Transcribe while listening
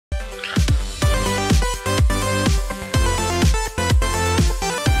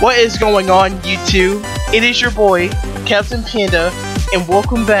What is going on, YouTube? It is your boy, Captain Panda, and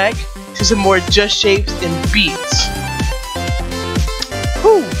welcome back to some more Just Shapes and Beats.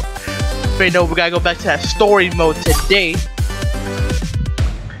 Whew! But no, we gotta go back to that story mode today.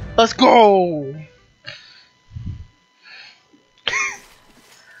 Let's go!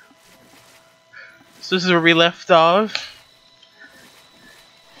 So this is where we left off.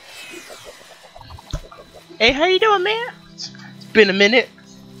 Hey, how you doing, man? It's been a minute.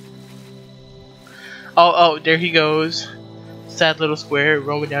 Oh, there he goes. Sad little square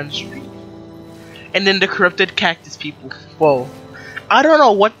roaming down the street. And then the corrupted cactus people. Whoa. I don't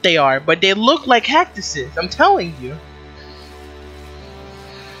know what they are, but they look like cactuses. I'm telling you.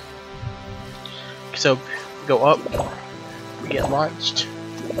 So, go up. We get launched.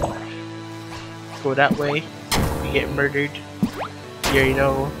 Go that way. We get murdered. You already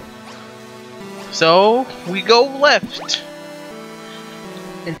know. So, we go left.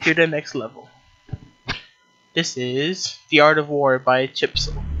 Into the next level. This is The Art of War by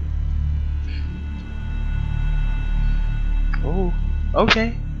Chipsel. Oh,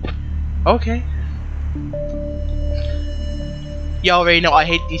 okay. Okay. Y'all already know I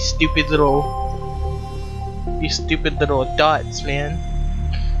hate these stupid little dots, man.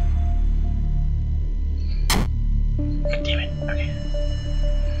 God damn it. Okay.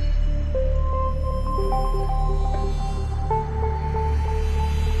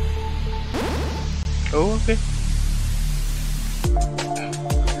 Oh, okay.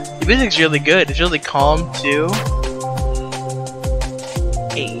 The music's really good. It's really calm too.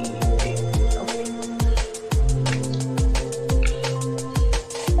 Hey.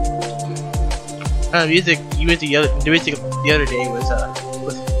 Okay. Music the other day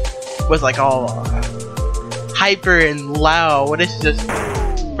was like all hyper and loud. What is this?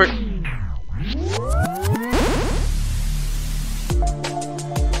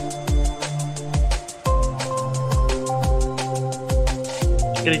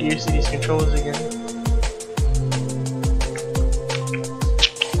 Gotta get used to these controls again.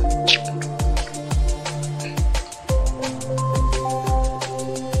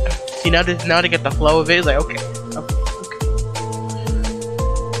 See, now to get the flow of it, it's like okay.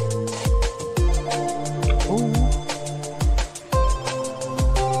 Ooh.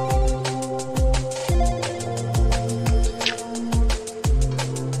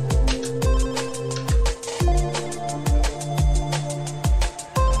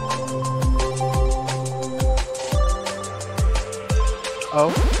 Oh,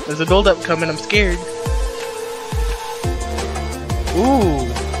 there's a build-up coming. I'm scared. Ooh.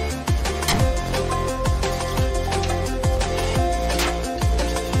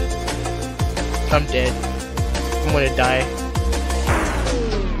 I'm dead. I'm gonna die.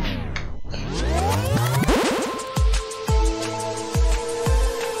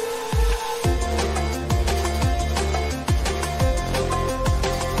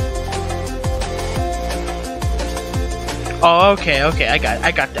 Oh, okay, I got it now. I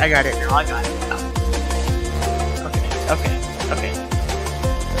got it now. Okay.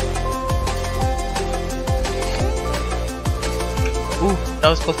 Ooh, that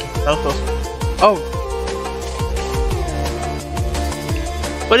was close. Oh!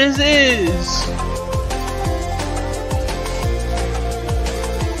 What is this?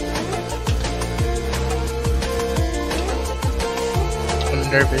 I'm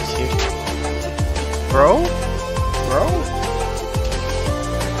nervous here. Bro?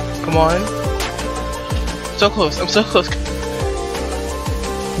 Come on. So close. I'm so close.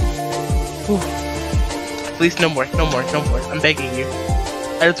 Ooh. Please, no more. I'm begging you.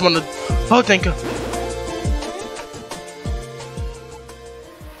 I just want to. Oh, thank you.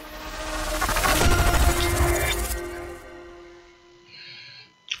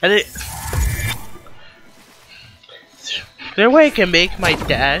 Is there a way I can make my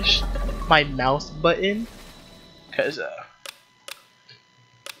dash my mouse button? Cause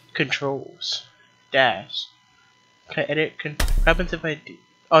controls dash. Can I edit? What happens if I do?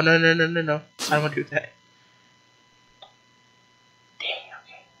 Oh no! I don't want to do that.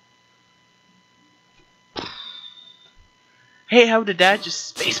 Hey, how the dash is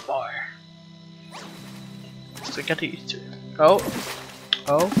spacebar? So I gotta get used to it. Oh.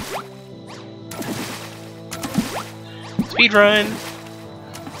 Speed run.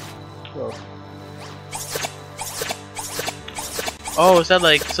 Whoa. Oh, is that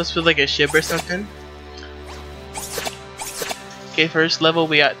like supposed to be like a ship or something? Okay, first level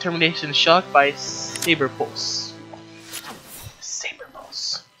we got Termination Shock by Saber Pulse.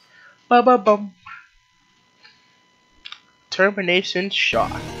 Ba-ba-bum. Termination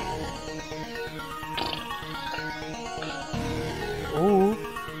Shock. Ooh.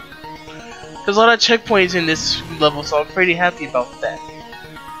 There's a lot of checkpoints in this level, so I'm pretty happy about that.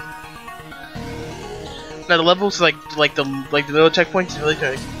 Now the levels like the little checkpoints really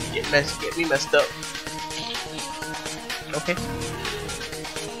trying to get me messed up. Okay.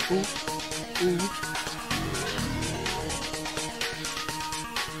 Ooh. Ooh.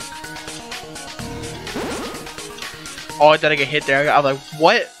 Oh, I thought I get hit there. I was like,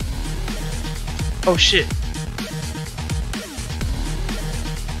 what? Oh shit.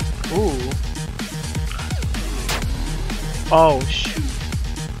 Ooh. Oh shoot.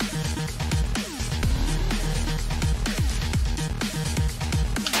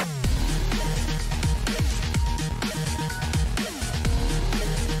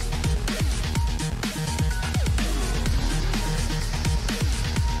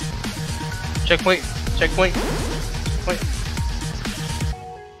 Checkpoint. Checkpoint. Point.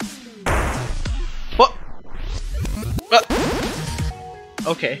 What?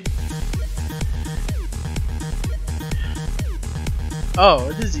 Okay. Oh,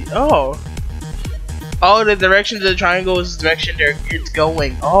 what is he? Oh. Oh, the direction of the triangle is the direction it's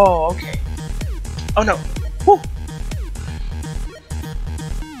going. Oh, okay. Oh no. Woo.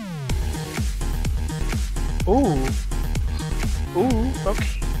 Ooh. Ooh, okay.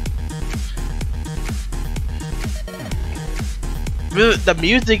 The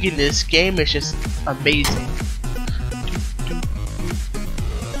music in this game is just amazing. Can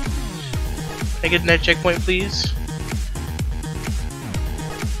I get another checkpoint, please?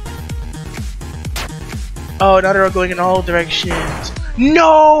 Oh, now they're going in all directions.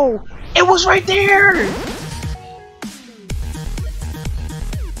 No! It was right there!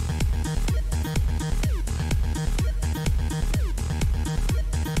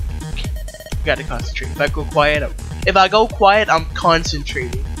 Gotta concentrate. If I go quiet, I'm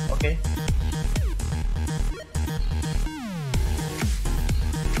concentrating. Okay.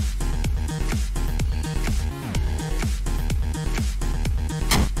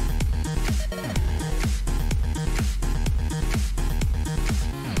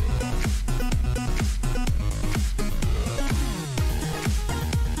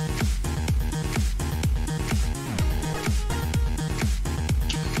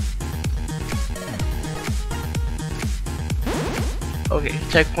 Okay,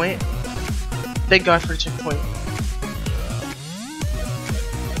 checkpoint. Thank God for the checkpoint.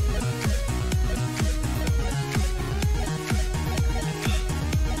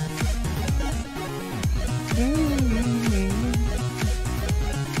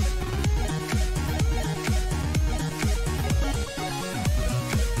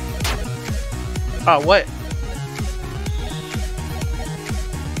 Oh, what?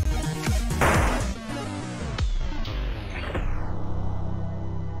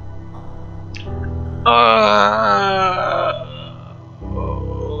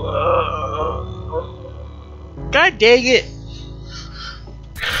 God dang it!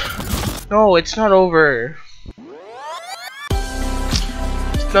 No, it's not over.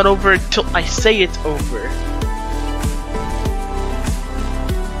 It's not over until I say it's over.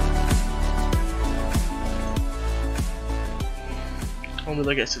 Let me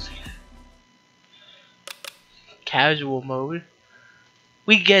look at this. Casual mode.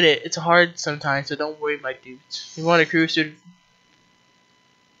 We get it. It's hard sometimes, so don't worry, my dudes. You want a cruise to...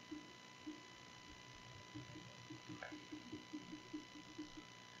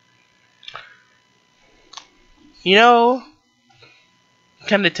 You know,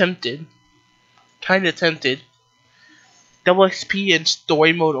 kinda tempted. Double XP and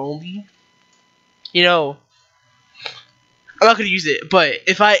story mode only. You know, I'm not gonna use it, but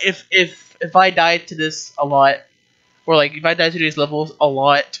if I die to this a lot, or like if I die to these levels a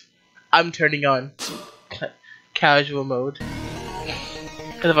lot, I'm turning on casual mode.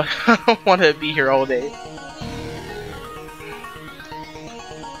 Cause if I don't want to be here all day.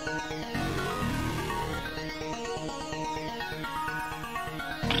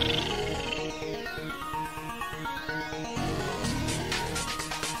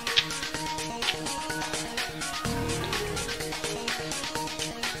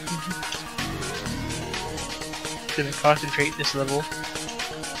 Gonna concentrate this level.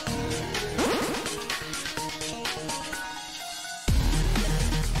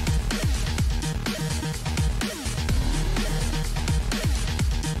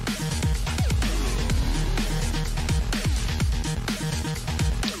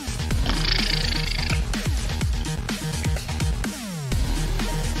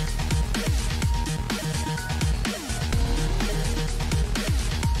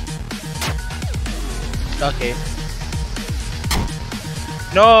 Okay.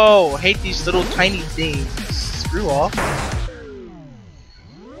 No! I hate these little tiny things. Screw off.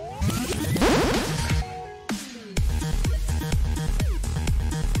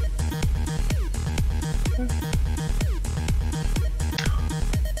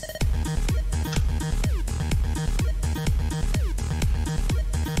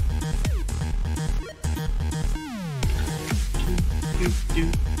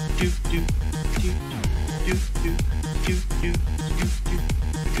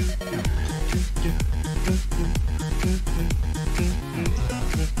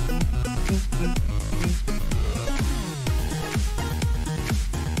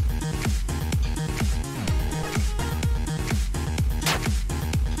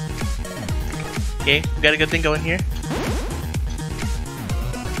 Okay, we got a good thing going here.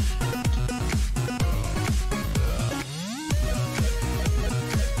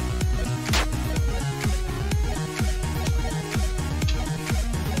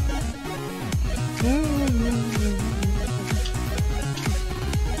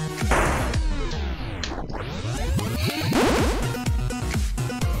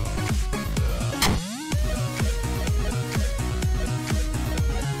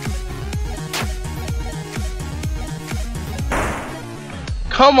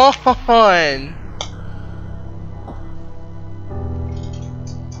 Come on!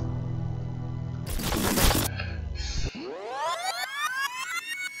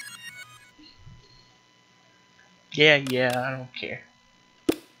 Yeah, I don't care.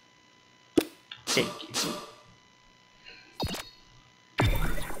 Thank you.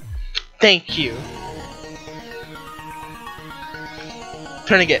 Thank you. I'm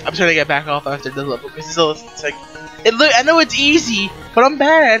trying to get back off after this level because it's like I know it's easy, but I'm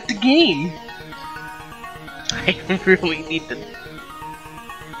bad at the game. I really need to.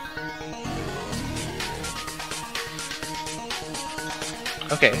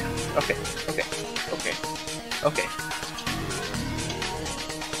 Okay.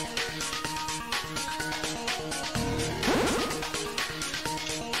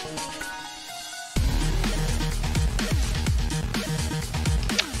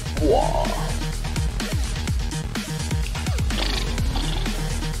 Whoa.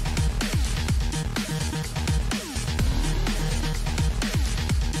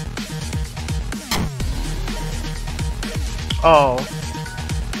 Oh,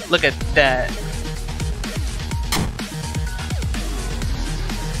 look at that.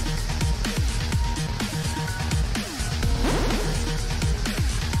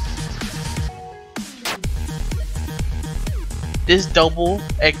 This double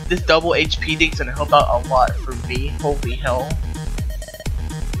HP thing's gonna help out a lot for me. Holy hell.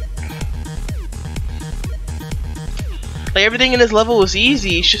 Like everything in this level is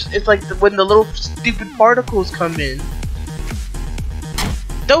easy. It's like when the little stupid particles come in.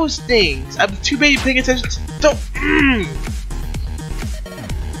 Those things. I'm too busy paying attention to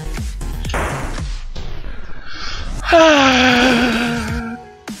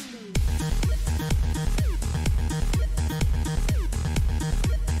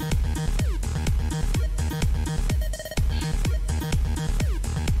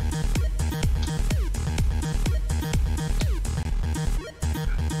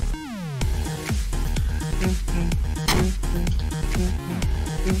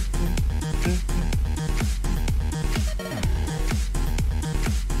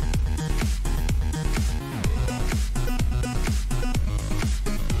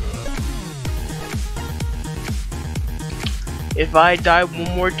If I die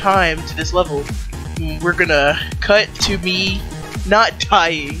one more time to this level, we're gonna cut to me not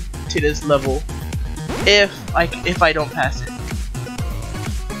dying to this level if I don't pass it.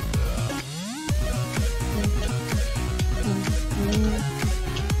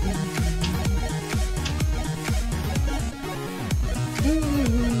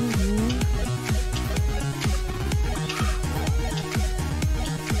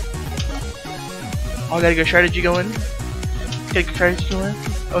 Oh, I gotta go strategy going. Get strategy going.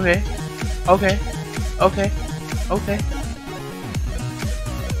 Okay.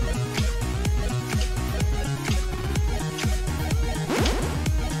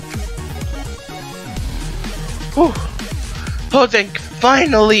 Whew. Oh, thank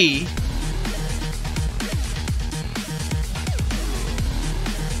finally.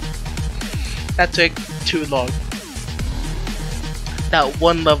 That took too long. That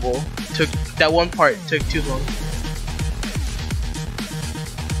one level took. That one part took too long.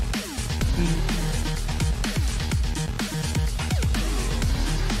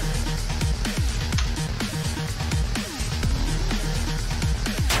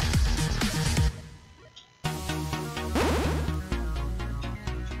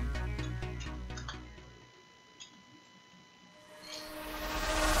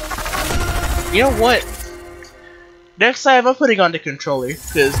 You know what? Next time I'm putting on the controller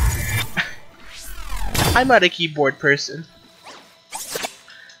because I'm not a keyboard person.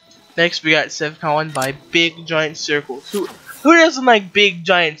 Next we got Sevcon by Big Giant Circles. Who doesn't like big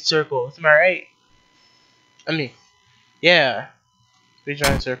giant circles? Am I right? I mean, yeah, Big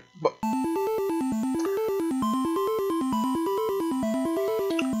Giant Circle.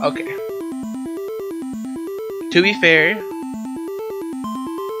 Okay. To be fair,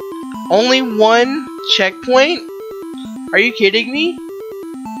 only one checkpoint? Are you kidding me?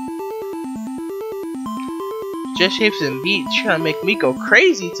 Just Shapes and Beats trying to make me go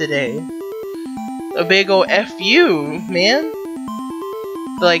crazy today. a big ol' F you, man.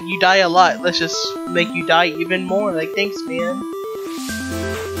 Like, you die a lot, let's just make you die even more. Like, thanks, man.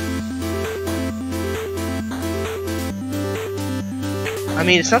 I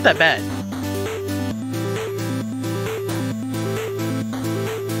mean, it's not that bad.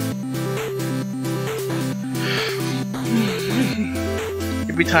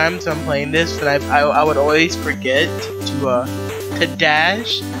 Every time I'm playing this, then I would always forget to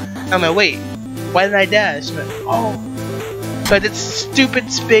dash. I'm like, wait, why did I dash? I'm like, oh, but it's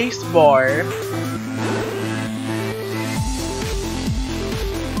stupid space bar.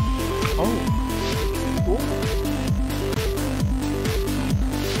 Oh, cool.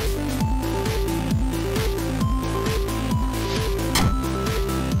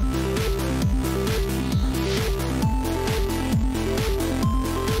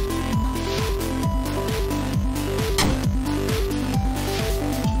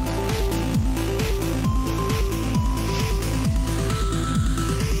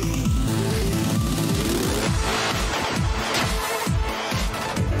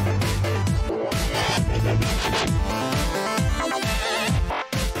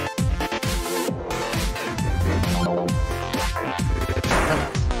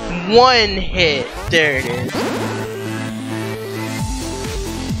 One hit. There it is.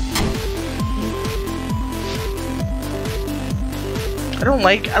 I don't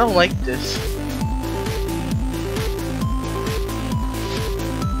like this.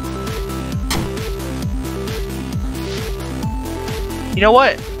 You know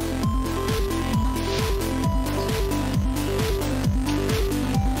what?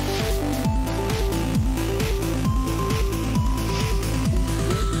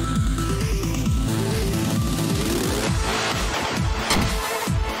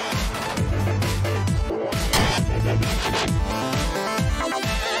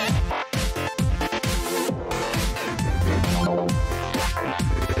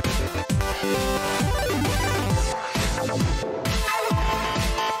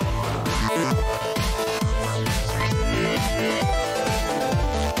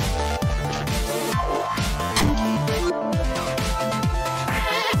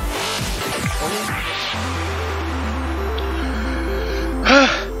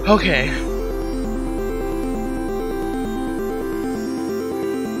 Okay.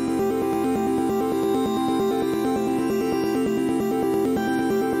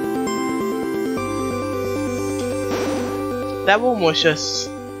 That one was just,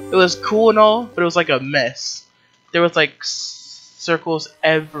 it was cool and all, but it was like a mess. There was like circles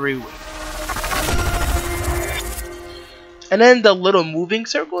everywhere. And then the little moving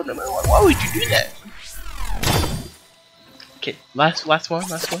circle, and I'm like, why would you do that? Okay, last one.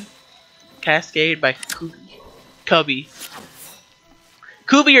 Cascade by Cubby.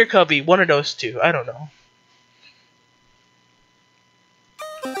 Cubby or Cubby, one of those two. I don't know.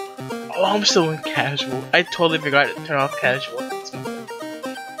 Oh, I'm still in casual. I totally forgot to turn off casual.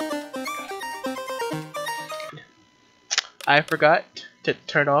 I forgot to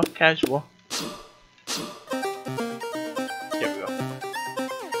turn off casual. There we go.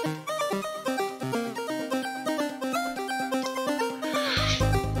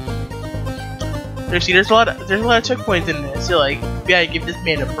 There's a lot of checkpoints in this. You're like, you gotta give this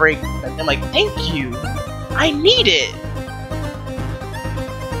man a break. And I'm like, thank you. I need it.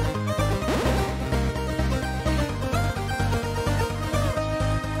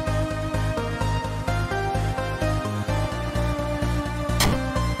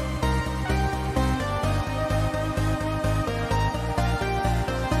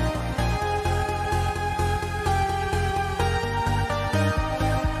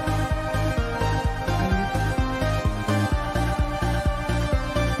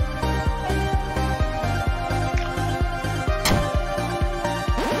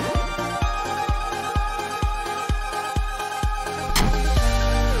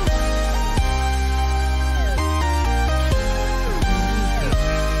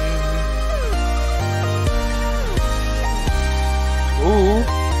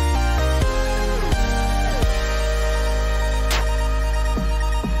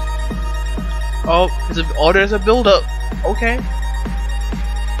 Oh, there's a build-up. Okay.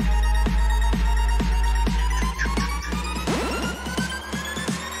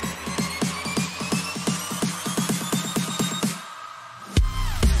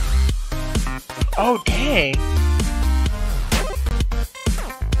 Oh, dang.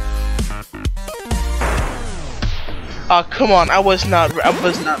 Oh, come on. I was not ready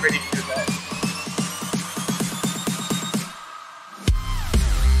for that.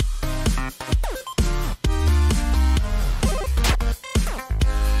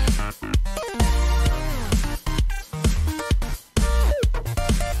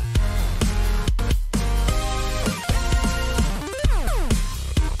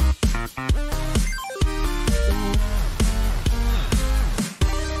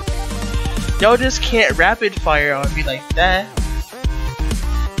 Y'all just can't rapid fire on me like that.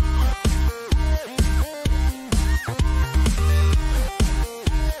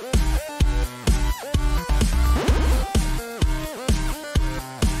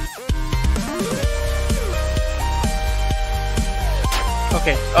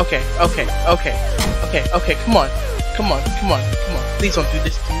 Okay, come on. Please don't do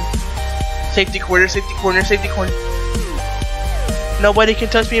this to me. Safety corner. Nobody can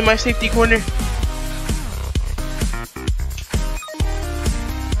touch me in my safety corner.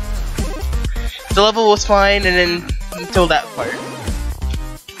 The level was fine, and then until that part.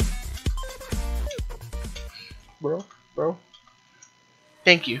 Bro.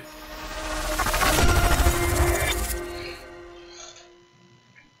 Thank you.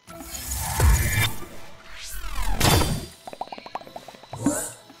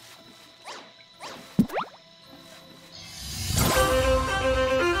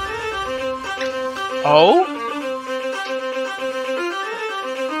 Oh?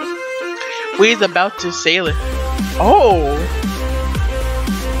 We's about to sail it. Oh!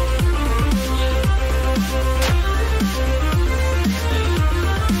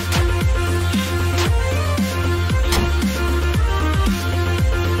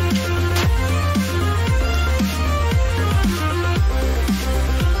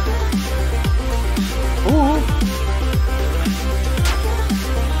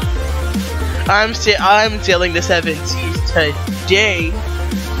 I'm sailing the 7 seas today.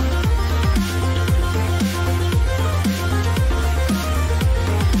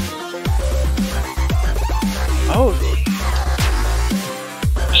 Oh.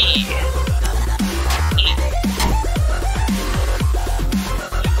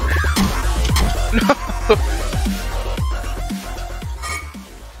 No.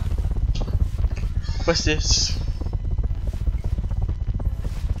 What's this?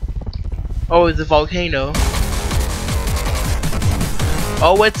 Oh, it's a volcano.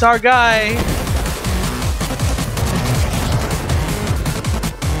 Oh, it's our guy.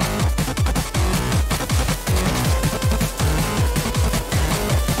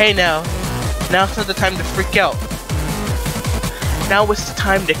 Hey now it's not the time to freak out. Now it's the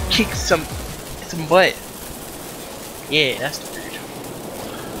time to kick some butt. Yeah, that's weird.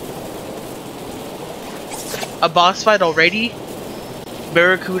 A boss fight already?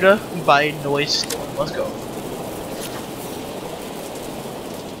 Barracuda by Noise Storm. Let's go.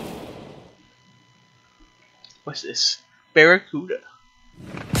 What's this? Barracuda.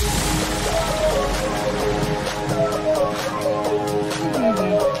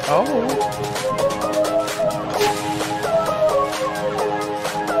 Oh.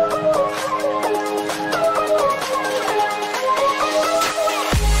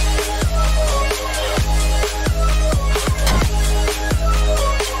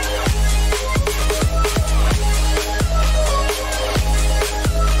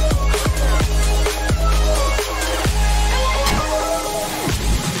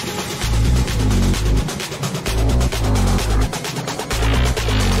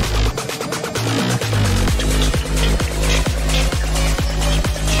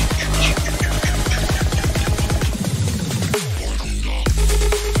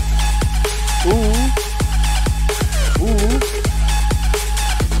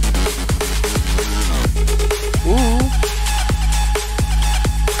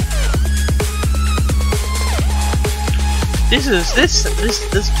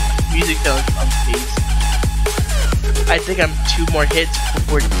 This music sounds amazing. I think I'm 2 more hits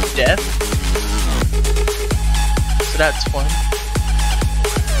before death, so that's fun.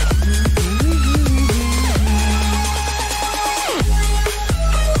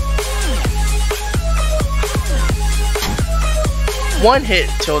 One hit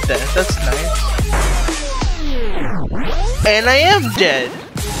till death, that's nice. And I am dead.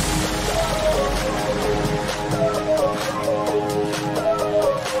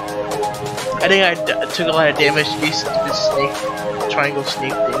 I think I took a lot of damage to these snake, triangle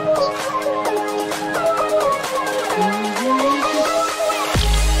snake things.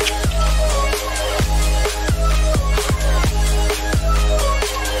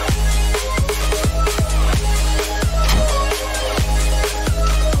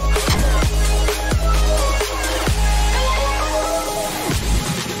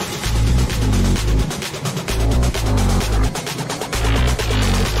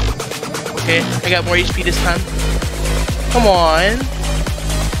 Okay, I got more HP this time. Come on.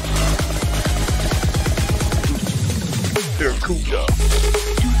 Barracuda.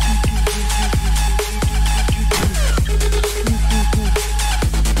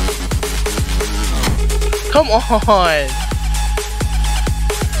 Come on.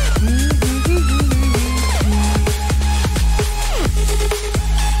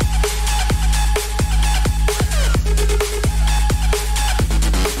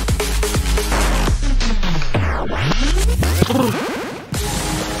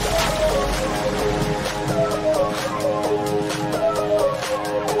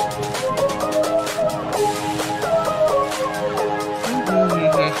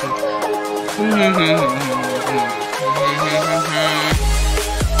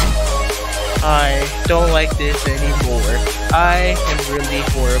 I don't like this anymore. I am really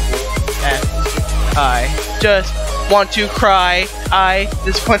horrible at this. I just want to cry. I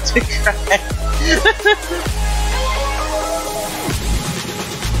just want to cry.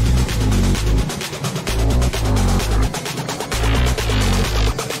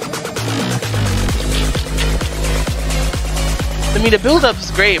 I mean, the build-up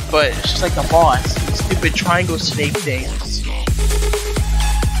is great, but it's just like the boss. Stupid triangle snake things.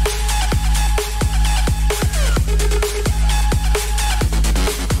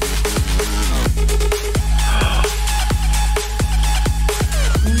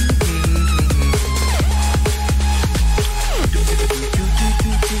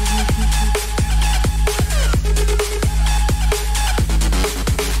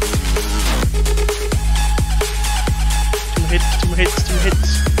 Two hits.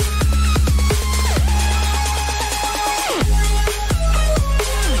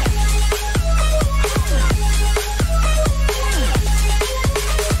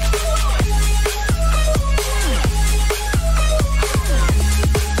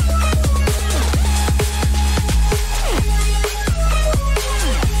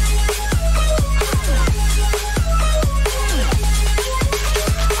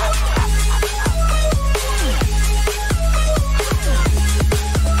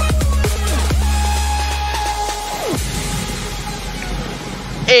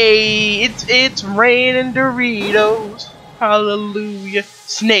 Hey, it's raining Doritos. Hallelujah.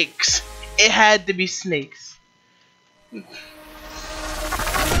 Snakes. It had to be snakes. I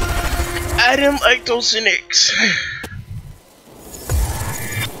didn't like those snakes.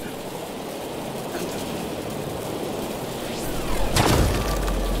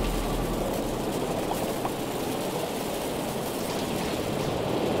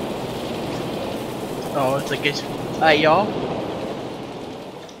 Oh, it's like it's alright, y'all.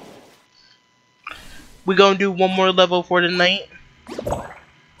 We're gonna do one more level for the night,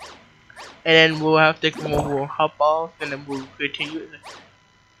 and then we'll have to we'll hop off, and then we'll continue.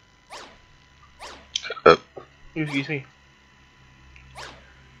 Excuse me.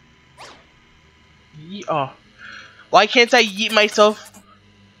 Oh, why can't I yeet myself?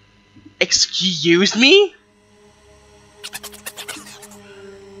 Excuse me?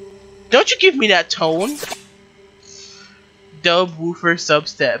 Don't you give me that tone? Dub Woofer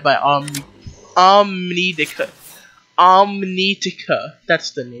Substat by Omnitica. Omnitica.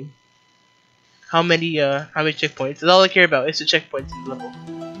 That's the name. How many checkpoints? That's all I care about. It's the checkpoints in the level.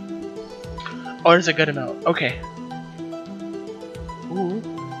 Oh, there's a good amount. Okay. Ooh.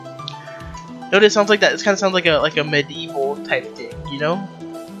 No, this sounds like that. This kind of sounds like a medieval type thing, you know?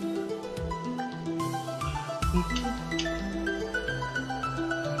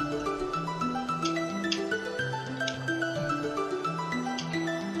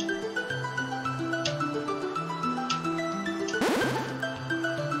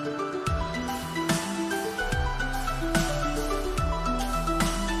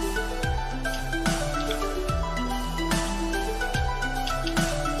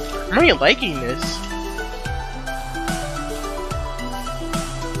 I'm really liking this.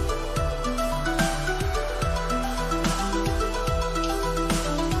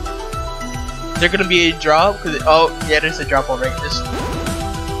 Is there gonna be a drop? Oh, yeah, there's a drop already. Just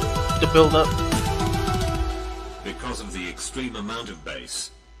to build up. Because of the extreme amount of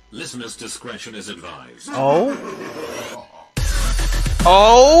bass, listeners' discretion is advised. Oh.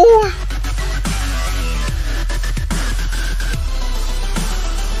 Oh.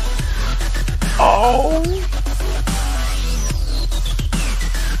 Oh!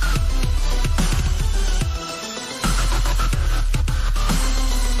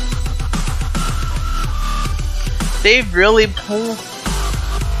 They really pulled.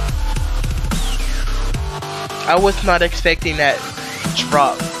 I was not expecting that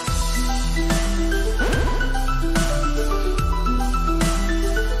drop.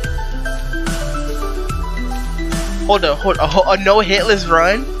 Hold on, a no hitless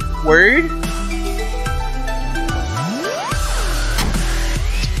run? Word?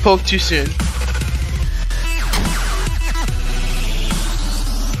 Spoke too soon.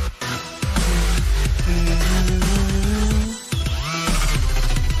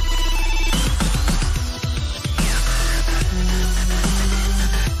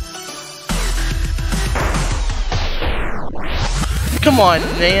 Come on,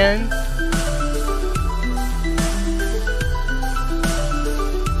 man.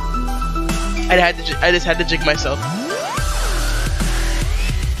 I just had to jig myself.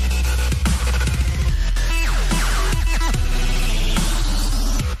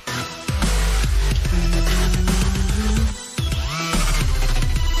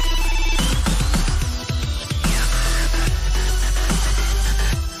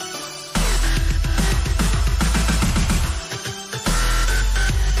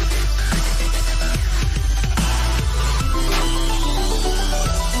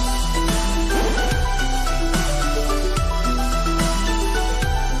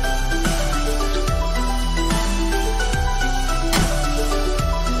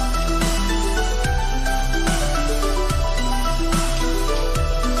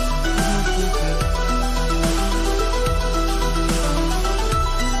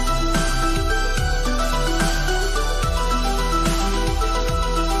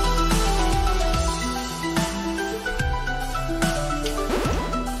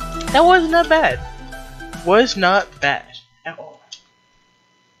 That wasn't that bad. Was not bad at all.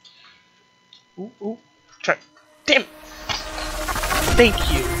 Ooh, ooh. Try. Damn. Thank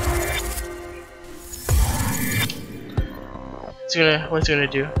you. What's it gonna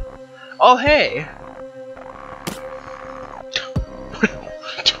do? Oh hey.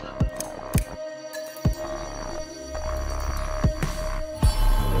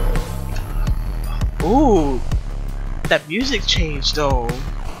 Ooh, that music changed though.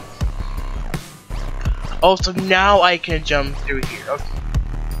 Oh, so now I can jump through here. Okay.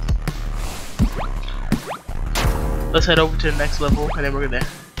 Let's head over to the next level, and then we're gonna.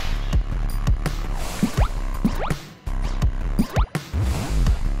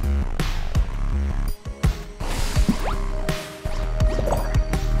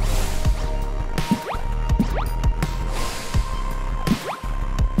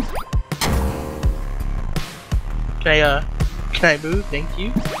 Can I move? Thank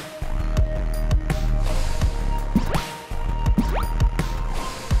you.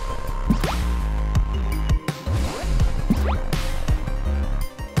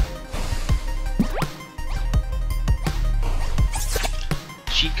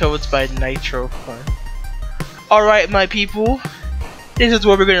 Cheat codes by Nitro Fun. Alright, my people. This is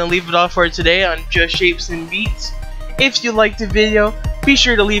where we're gonna leave it off for today on Just Shapes and Beats. If you liked the video, be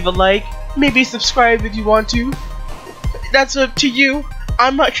sure to leave a like. Maybe subscribe if you want to. That's up to you.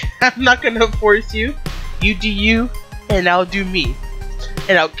 I'm not gonna force you. You do you, and I'll do me.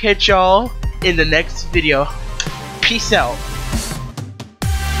 And I'll catch y'all in the next video. Peace out.